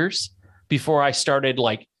 7 years before I started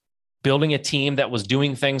building a team that was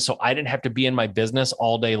doing things so I didn't have to be in my business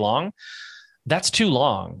all day long. That's too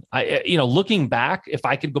long. Looking back, if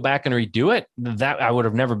I could go back and redo it, that I would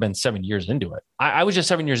have never been 7 years into it. I was just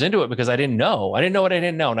 7 years into it because I didn't know what I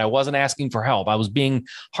didn't know. And I wasn't asking for help. I was being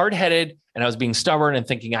hard-headed and I was being stubborn and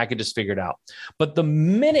thinking I could just figure it out. But the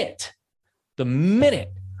minute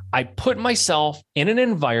I put myself in an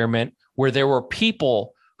environment where there were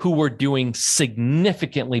people who were doing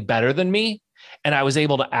significantly better than me, and I was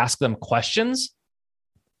able to ask them questions,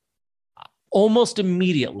 almost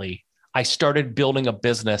immediately, I started building a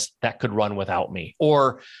business that could run without me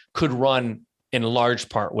or could run in large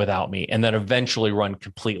part without me and then eventually run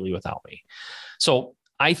completely without me. So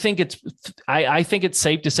I think it's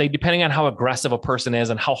safe to say, depending on how aggressive a person is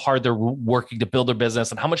and how hard they're working to build their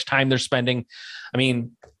business and how much time they're spending,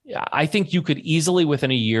 I think you could easily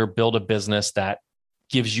within a year build a business that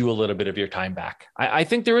gives you a little bit of your time back. I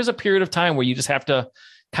think there is a period of time where you just have to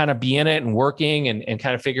kind of be in it and working and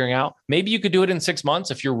kind of figuring out. Maybe you could do it in 6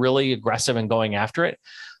 months if you're really aggressive and going after it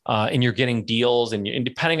and you're getting deals and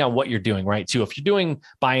depending on what you're doing, right? Too, if you're doing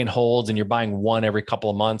buy and holds and you're buying one every couple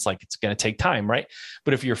of months, it's going to take time, right?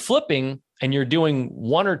 But if you're flipping and you're doing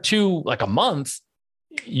one or two a month,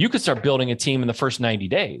 you could start building a team in the first 90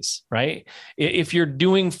 days, right? If you're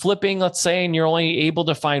doing flipping, let's say, and you're only able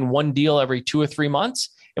to find one deal every 2 or 3 months,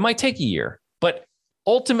 it might take a year, but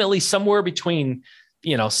ultimately somewhere between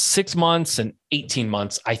 6 months and 18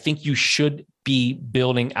 months, I think you should be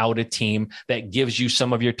building out a team that gives you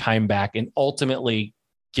some of your time back and ultimately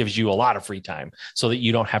gives you a lot of free time so that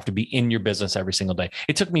you don't have to be in your business every single day.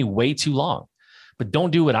 It took me way too long, but don't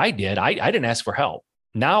do what I did. I didn't ask for help.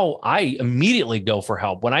 Now I immediately go for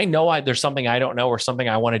help. When I know there's something I don't know or something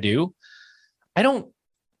I want to do, I don't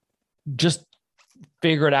just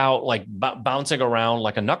figure it out bouncing around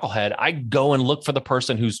like a knucklehead. I go and look for the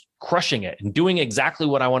person who's crushing it and doing exactly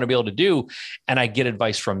what I want to be able to do. And I get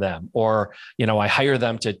advice from them or, I hire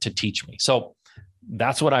them to teach me. So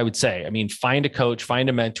that's what I would say. Find a coach, find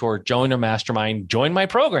a mentor, join a mastermind, join my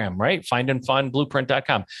program, right?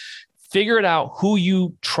 Findandfunblueprint.com. figure it out who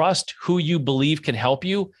you trust, who you believe can help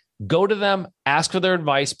you. Go to them, ask for their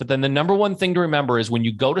advice. But then the number one thing to remember is when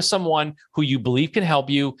you go to someone who you believe can help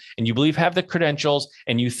you and you believe have the credentials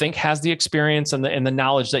and you think has the experience and the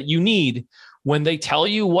knowledge that you need, when they tell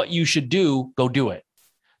you what you should do, go do it.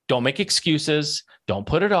 Don't make excuses. Don't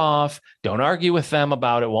put it off. Don't argue with them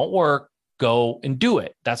about it won't work. Go and do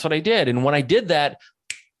it. That's what I did. And when I did that,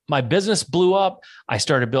 my business blew up. I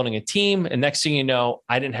started building a team. And next thing you know,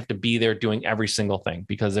 I didn't have to be there doing every single thing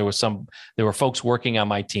because there were folks working on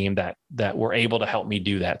my team that were able to help me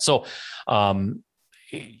do that. So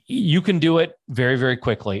you can do it very, very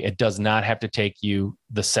quickly. It does not have to take you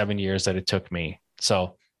the 7 years that it took me.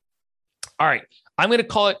 So, all right, I'm going to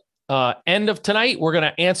call it end of tonight. We're going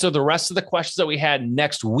to answer the rest of the questions that we had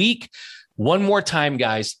next week. One more time,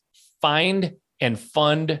 guys,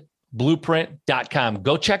 findandfundblueprint.com.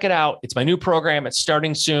 Go check it out. It's my new program. It's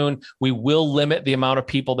starting soon. We will limit the amount of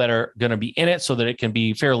people that are going to be in it so that it can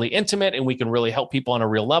be fairly intimate and we can really help people on a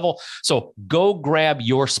real level. So go grab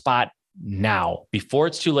your spot now before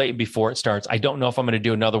it's too late, before it starts. I don't know if I'm going to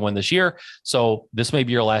do another one this year. So this may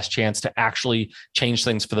be your last chance to actually change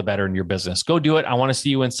things for the better in your business. Go do it. I want to see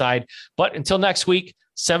you inside. But until next week,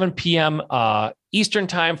 7 p.m. Eastern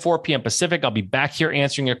time, 4 p.m. Pacific, I'll be back here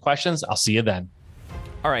answering your questions. I'll see you then.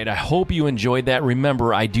 All right, I hope you enjoyed that.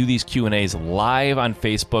 Remember, I do these Q&As live on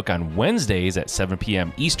Facebook on Wednesdays at 7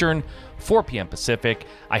 p.m. Eastern, 4 p.m. Pacific.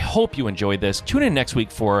 I hope you enjoyed this. Tune in next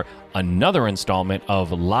week for another installment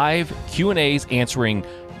of live Q&As answering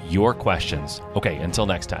your questions. Okay, until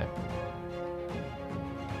next time.